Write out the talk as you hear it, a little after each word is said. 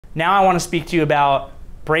Now I want to speak to you about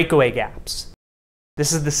breakaway gaps.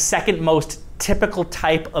 This is the second most typical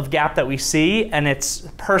type of gap that we see, and it's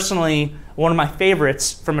personally one of my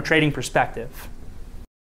favorites from a trading perspective.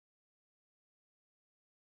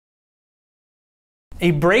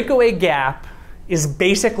 A breakaway gap is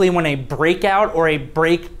basically when a breakout or a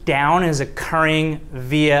breakdown is occurring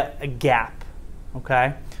via a gap,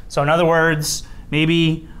 okay? So in other words,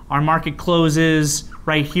 maybe our market closes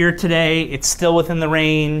right here today, it's still within the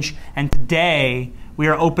range, and today we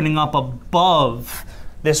are opening up above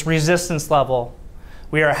this resistance level.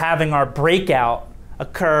 We are having our breakout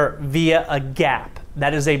occur via a gap.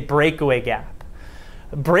 That is a breakaway gap.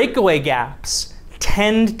 Breakaway gaps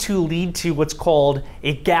tend to lead to what's called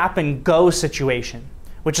a gap and go situation,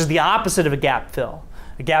 which is the opposite of a gap fill.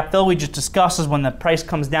 A gap fill we just discussed is when the price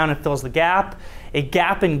comes down and fills the gap. A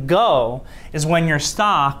gap and go is when your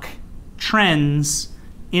stock trends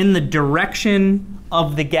in the direction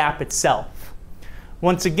of the gap itself.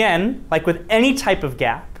 Once again, like with any type of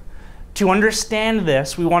gap, to understand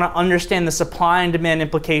this, we want to understand the supply and demand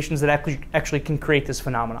implications that actually can create this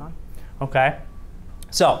phenomenon, okay?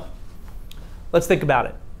 So, let's think about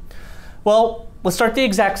it. Well, let's start the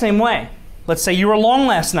exact same way. Let's say you were long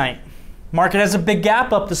last night. Market has a big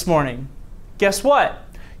gap up this morning. Guess what?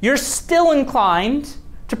 You're still inclined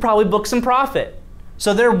to probably book some profit.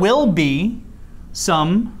 So there will be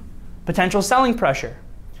some potential selling pressure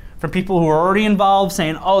from people who are already involved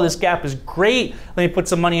saying, oh, this gap is great, let me put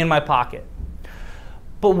some money in my pocket.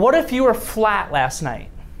 But what if you were flat last night?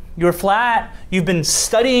 You were flat, you've been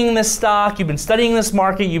studying this stock, you've been studying this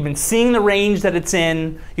market, you've been seeing the range that it's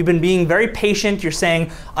in, you've been being very patient, you're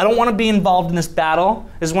saying, I don't want to be involved in this battle.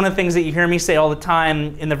 This is one of the things that you hear me say all the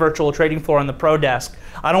time in the virtual trading floor on the pro desk.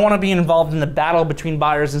 I don't want to be involved in the battle between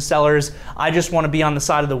buyers and sellers, I just want to be on the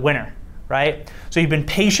side of the winner, right? So you've been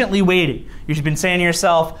patiently waiting. You've been saying to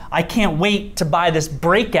yourself, I can't wait to buy this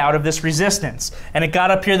breakout of this resistance. And it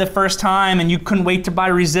got up here the first time and you couldn't wait to buy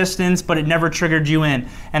resistance, but it never triggered you in.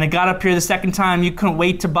 And it got up here the second time, you couldn't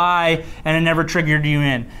wait to buy and it never triggered you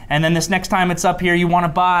in. And then this next time it's up here, you want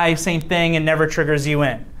to buy, same thing, and never triggers you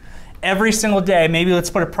in. Every single day, maybe let's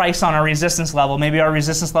put a price on our resistance level. Maybe our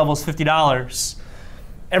resistance level is $50.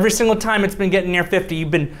 Every single time it's been getting near 50,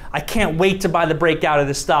 you've been, I can't wait to buy the breakout of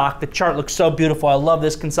the stock. The chart looks so beautiful. I love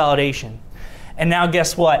this consolidation. And now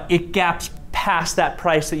guess what? It gaps past that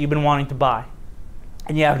price that you've been wanting to buy.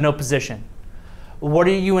 And you have no position. What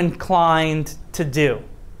are you inclined to do?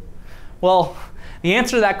 Well, the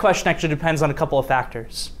answer to that question actually depends on a couple of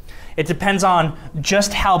factors. It depends on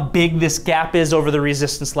just how big this gap is over the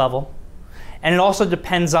resistance level. And it also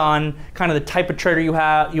depends on kind of the type of trader you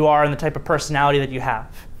are and the type of personality that you have.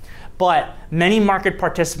 But many market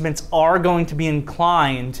participants are going to be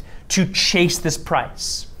inclined to chase this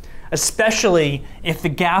price, especially if the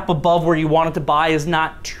gap above where you wanted to buy is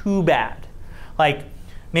not too bad. Like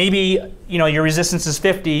maybe your resistance is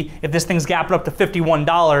 50. If this thing's gapped up to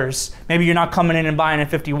 $51, maybe you're not coming in and buying at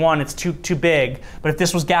 51. It's too big. But if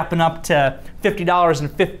this was gapping up to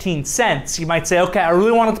 $50.15, you might say, okay, I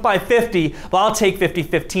really wanted to buy 50, but I'll take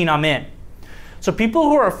 50.15. I'm in. So people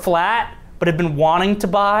who are flat but have been wanting to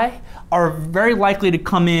buy are very likely to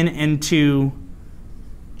come in and to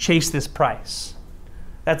chase this price.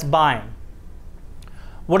 That's buying.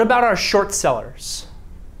 What about our short sellers?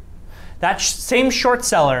 That same short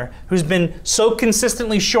seller who's been so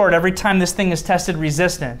consistently short every time this thing has tested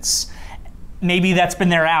resistance, maybe that's been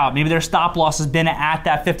their out. Maybe their stop loss has been at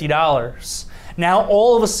that $50. Now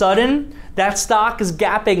all of a sudden, that stock is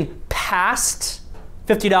gapping past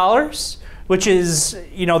 $50, which is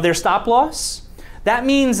their stop loss. That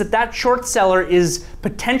means that that short seller is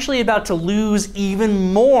potentially about to lose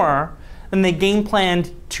even more than they game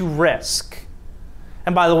planned to risk.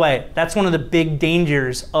 And by the way, that's one of the big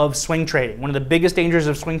dangers of swing trading. One of the biggest dangers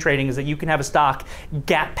of swing trading is that you can have a stock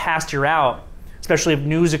gap past your out, especially if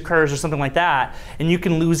news occurs or something like that, and you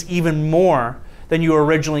can lose even more than you were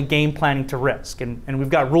originally game planning to risk. And we've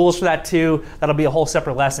got rules for that too. That'll be a whole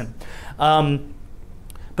separate lesson.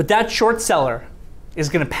 But that short seller is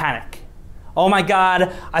going to panic. Oh my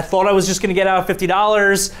God, I thought I was just going to get out of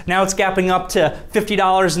 $50. Now it's gapping up to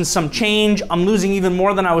 $50 and some change. I'm losing even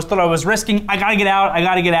more than I thought I was risking. I got to get out, I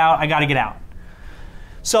got to get out, I got to get out.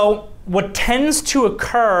 So what tends to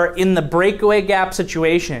occur in the breakaway gap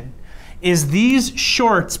situation is these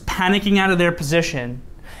shorts panicking out of their position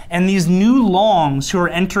and these new longs who are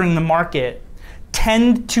entering the market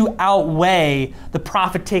tend to outweigh the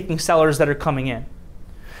profit-taking sellers that are coming in.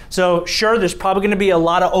 So sure, there's probably going to be a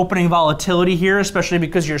lot of opening volatility here, especially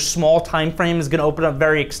because your small time frame is going to open up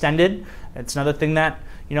very extended. It's another thing that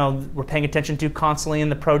we're paying attention to constantly in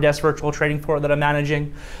the ProDesk virtual trading floor that I'm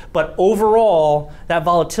managing. But overall, that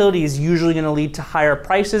volatility is usually going to lead to higher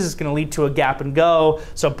prices. It's going to lead to a gap and go.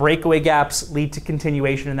 So breakaway gaps lead to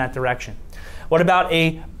continuation in that direction. What about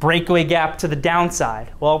a breakaway gap to the downside?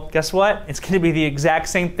 Well, guess what? It's going to be the exact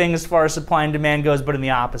same thing as far as supply and demand goes, but in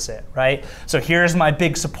the opposite, right? So here's my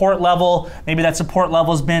big support level. Maybe that support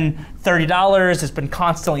level has been $30. It's been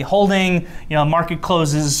constantly holding. Market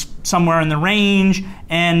closes somewhere in the range,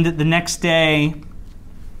 and the next day,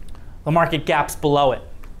 the market gaps below it.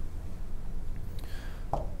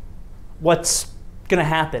 What's going to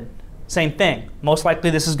happen? Same thing. Most likely,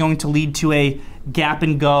 this is going to lead to a gap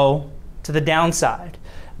and go to the downside.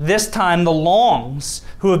 This time the longs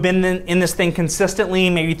who have been in this thing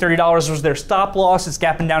consistently, maybe $30 was their stop loss, it's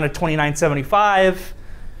gapping down to $29.75.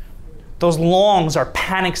 Those longs are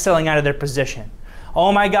panic selling out of their position.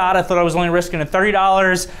 Oh my God, I thought I was only risking at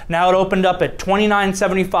 $30. Now it opened up at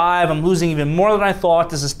 $29.75. I'm losing even more than I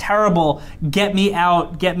thought. This is terrible. Get me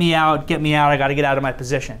out, get me out, get me out. I got to get out of my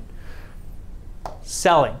position.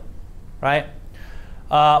 Selling, right?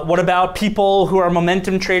 What about people who are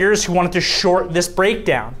momentum traders who wanted to short this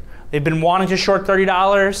breakdown? They've been wanting to short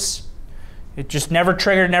 $30. It just never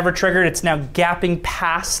triggered, never triggered. It's now gapping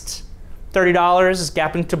past $30. It's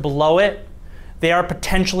gapping to below it. They are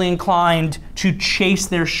potentially inclined to chase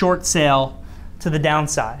their short sale to the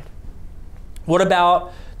downside. What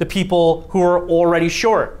about the people who are already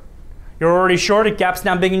short? You're already short, it gaps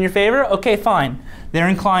down big in your favor? Okay, fine. They're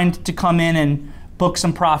inclined to come in and book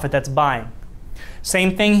some profit. That's buying.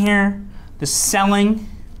 Same thing here, the selling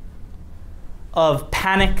of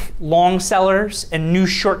panic long sellers and new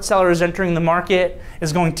short sellers entering the market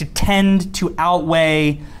is going to tend to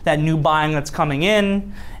outweigh that new buying that's coming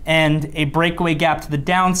in, and a breakaway gap to the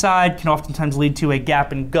downside can oftentimes lead to a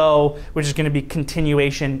gap and go, which is going to be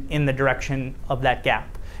continuation in the direction of that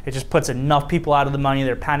gap. It just puts enough people out of the money,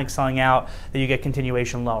 they're panic selling out, that you get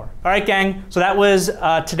continuation lower. All right, gang, so that was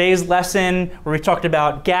today's lesson where we talked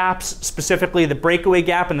about gaps, specifically the breakaway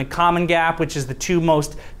gap and the common gap, which is the two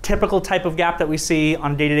most typical type of gap that we see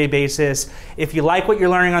on a day-to-day basis. If you like what you're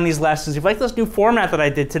learning on these lessons, if you like this new format that I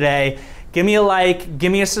did today, give me a like,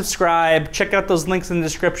 give me a subscribe, check out those links in the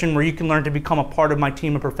description where you can learn to become a part of my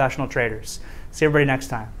team of professional traders. See everybody next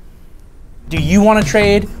time. Do you want to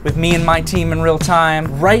trade with me and my team in real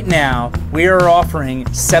time? Right now, we are offering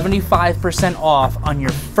 75% off on your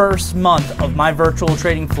first month of my virtual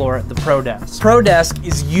trading floor at the ProDesk. ProDesk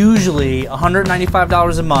is usually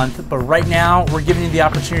 $195 a month, but right now we're giving you the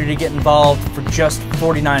opportunity to get involved for just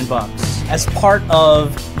 49 bucks. As part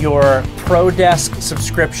of your ProDesk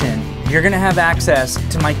subscription, you're going to have access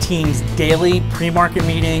to my team's daily pre-market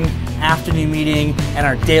meeting, afternoon meeting, and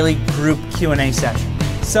our daily group Q&A session.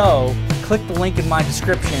 So, click the link in my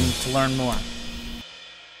description to learn more.